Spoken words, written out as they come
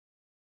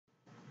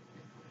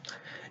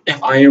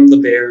If I am the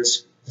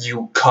Bears,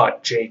 you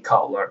cut Jay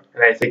Cutler.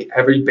 And I think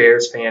every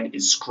Bears fan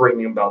is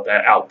screaming about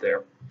that out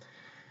there.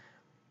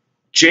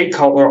 Jay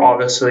Cutler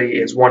obviously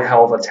is one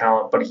hell of a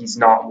talent, but he's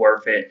not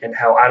worth it. And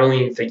hell, I don't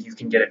even think you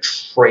can get a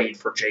trade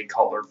for Jay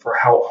Cutler for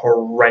how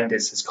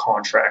horrendous his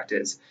contract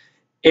is.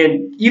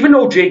 And even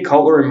though Jay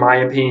Cutler, in my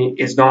opinion,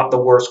 is not the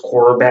worst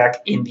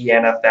quarterback in the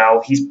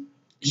NFL,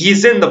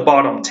 he's in the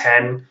bottom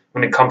 10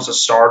 when it comes to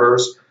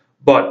starters.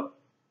 But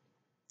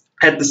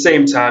at the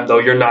same time, though,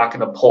 you're not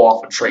going to pull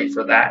off a trade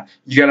for that.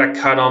 You got to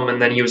cut him,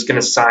 and then he was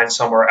going to sign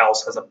somewhere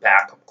else as a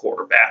backup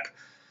quarterback.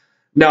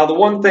 Now, the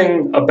one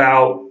thing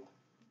about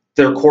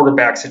their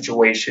quarterback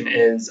situation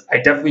is I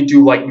definitely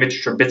do like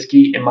Mitch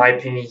Trubisky. In my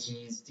opinion,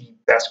 he's the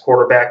best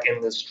quarterback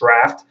in this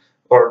draft,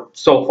 or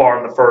so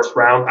far in the first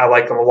round. I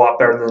like him a lot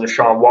better than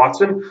Deshaun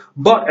Watson.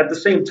 But at the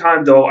same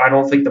time, though, I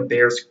don't think the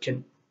Bears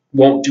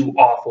won't do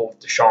awful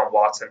with Deshaun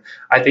Watson.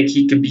 I think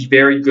he could be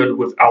very good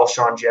with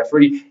Alshon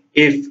Jeffrey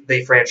if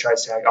they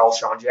franchise tag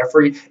Alshon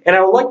Jeffrey. And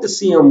I would like to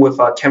see him with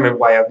Kevin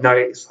White, a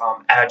nice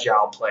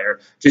agile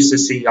player, just to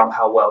see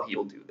how well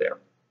he'll do there.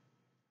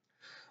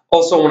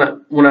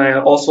 Also, when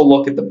I also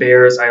look at the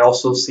Bears, I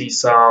also see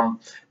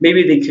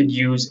maybe they could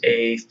use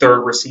a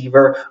third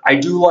receiver. I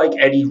do like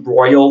Eddie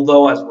Royal,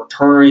 though, as a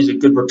returner. He's a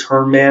good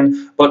return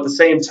man. But at the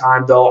same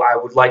time, though, I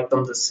would like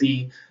them to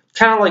see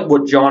kind of like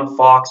what John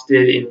Fox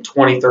did in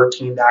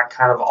 2013, that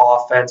kind of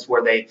offense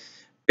where they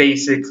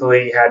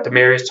basically had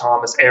Demaryius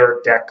Thomas,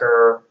 Eric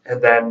Decker,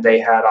 and then they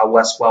had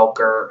Wes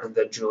Welker and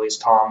then Julius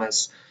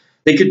Thomas.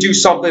 They could do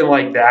something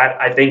like that.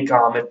 I think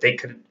if they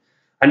could,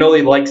 I know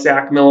they like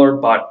Zach Miller,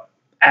 but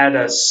add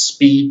a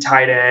speed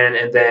tight end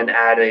and then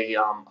add a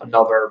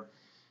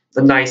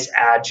nice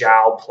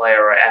agile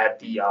player at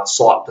the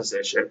slot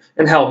position.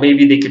 And hell,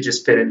 maybe they could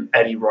just fit in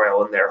Eddie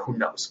Royal in there. Who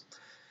knows?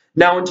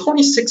 Now, in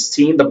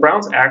 2016, the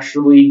Browns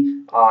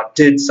actually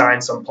did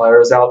sign some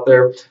players out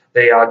there.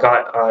 They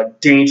got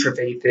Danny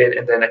Trevathan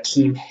and then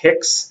Akeem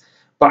Hicks.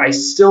 But I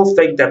still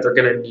think that they're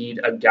going to need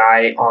a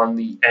guy on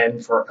the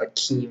end for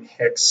Akeem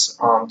Hicks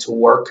to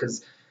work,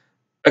 because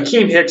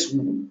Akeem Hicks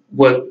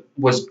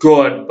was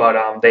good,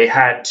 but they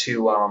had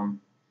to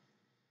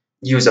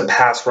use a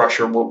pass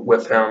rusher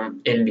with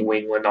him in New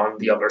England on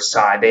the other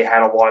side. They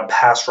had a lot of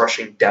pass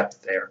rushing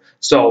depth there.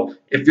 So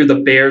if you're the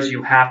Bears,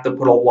 you have to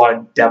put a lot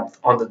of depth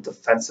on the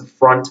defensive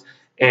front.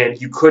 And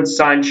you could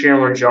sign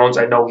Chandler Jones.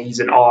 I know he's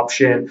an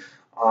option.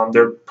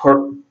 There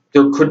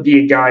could be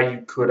a guy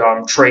you could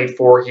trade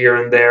for here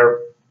and there.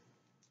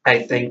 I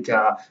think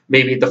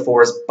maybe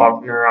DeForest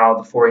Buckner out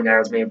of the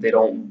 49ers, maybe they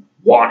don't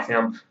want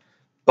him.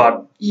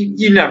 But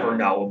you never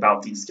know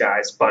about these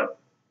guys. But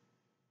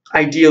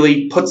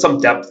ideally, put some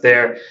depth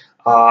there.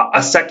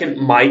 A second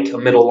Mike, a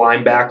middle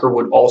linebacker,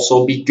 would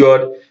also be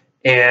good.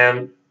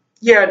 And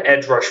yeah, an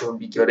edge rusher would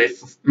be good.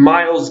 If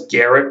Myles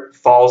Garrett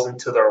falls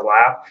into their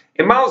lap,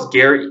 and Myles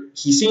Garrett,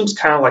 he seems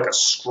kind of like a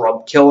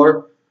scrub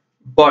killer.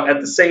 But at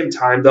the same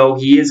time, though,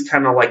 he is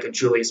kind of like a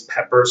Julius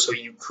Pepper, so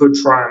you could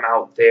try him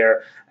out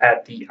there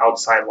at the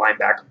outside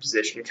linebacker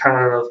position,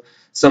 kind of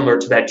similar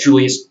to that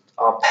Julius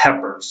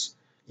Peppers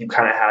you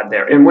kind of had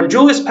there. And when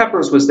Julius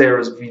Peppers was there, it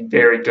was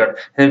very good.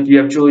 And if you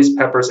have Julius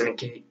Peppers and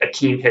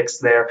Akeem Hicks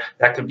there,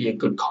 that could be a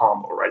good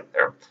combo right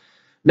there.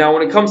 Now,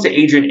 when it comes to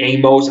Adrian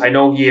Amos, I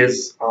know he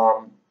is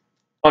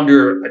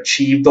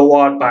underachieved a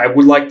lot, but I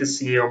would like to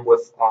see him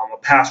with a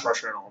pass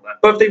rusher and all that.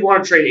 But if they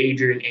want to trade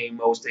Adrian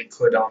Amos, they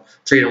could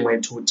trade him away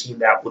to a team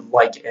that would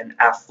like an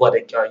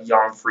athletic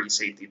young free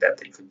safety that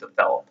they could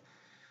develop.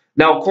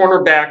 Now,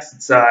 cornerbacks,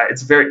 it's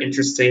a very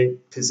interesting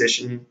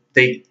position.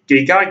 They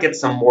got to get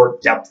some more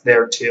depth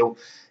there, too.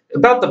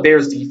 About the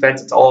Bears'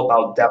 defense, it's all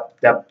about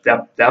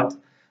depth.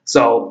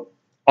 So,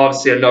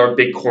 obviously, another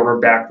big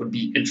cornerback would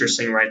be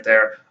interesting right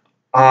there.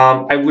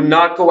 I would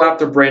not go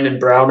after Brandon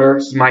Browner.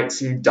 He might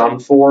seem done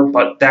for,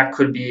 but that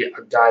could be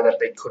a guy that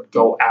they could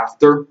go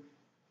after.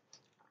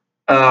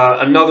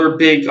 Another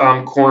big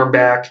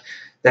cornerback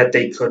that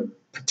they could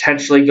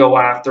potentially go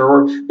after,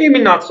 or maybe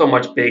not so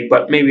much big,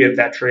 but maybe a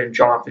veteran,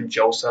 Jonathan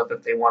Joseph,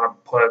 if they want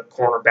to put a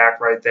cornerback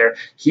right there.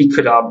 He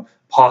could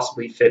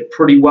possibly fit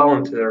pretty well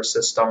into their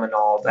system and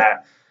all of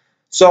that.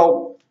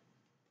 So,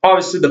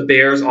 obviously, the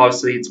Bears,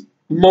 it's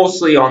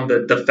mostly on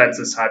the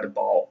defensive side of the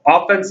ball.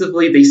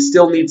 Offensively, they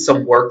still need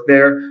some work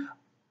there.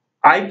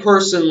 I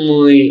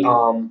personally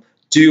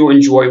do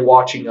enjoy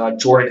watching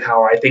Jordan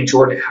Howard. I think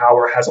Jordan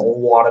Howard has a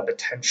lot of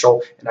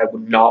potential, and I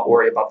would not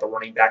worry about the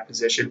running back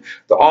position.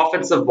 The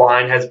offensive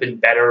line has been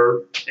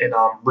better in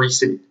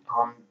recent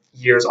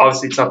years.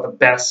 Obviously, it's not the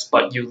best,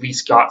 but you at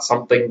least got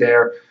something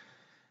there.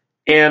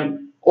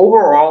 And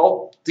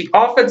overall, the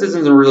offense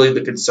isn't really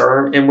the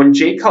concern. And when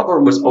Jay Cutler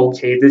was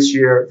okay this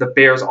year, the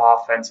Bears'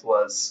 offense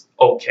was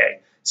okay.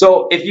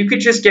 So if you could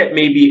just get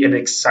maybe an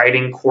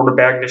exciting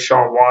quarterback,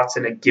 Deshaun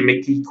Watson, a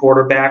gimmicky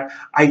quarterback,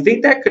 I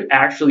think that could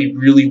actually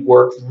really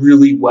work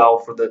really well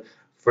for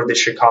the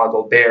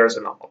Chicago Bears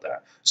and all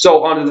that.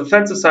 So on the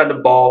defensive side of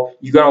the ball,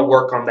 you got to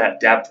work on that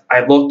depth.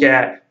 I look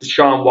at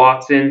Deshaun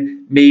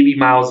Watson, maybe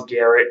Myles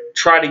Garrett.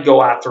 Try to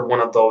go after one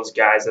of those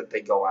guys that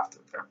they go after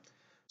there.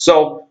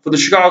 So for the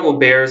Chicago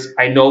Bears,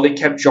 I know they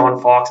kept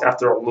John Fox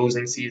after a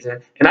losing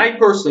season, and I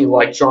personally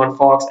like John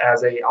Fox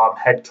as a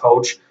head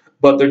coach,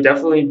 but they're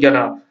definitely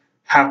gonna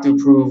have to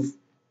improve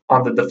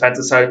on the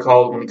defensive side of the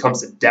ball when it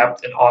comes to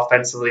depth, and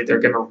offensively, they're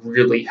gonna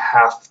really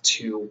have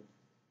to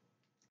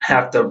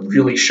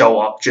really show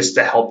up just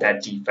to help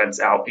that defense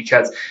out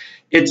because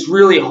it's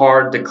really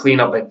hard to clean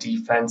up a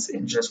defense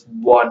in just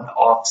one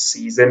off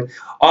season.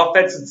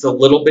 Offense, it's a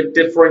little bit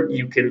different.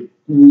 You can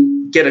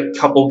get a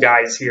couple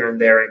guys here and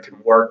there and it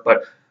can work,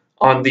 but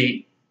for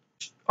the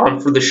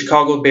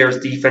Chicago Bears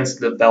defense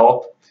to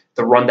develop,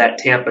 to run that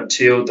Tampa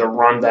 2, to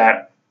run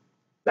that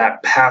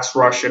pass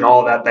rush and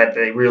all that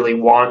they really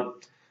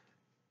want,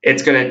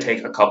 it's going to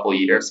take a couple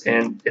years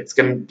and it's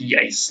going to be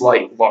a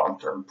slight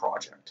long-term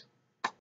project.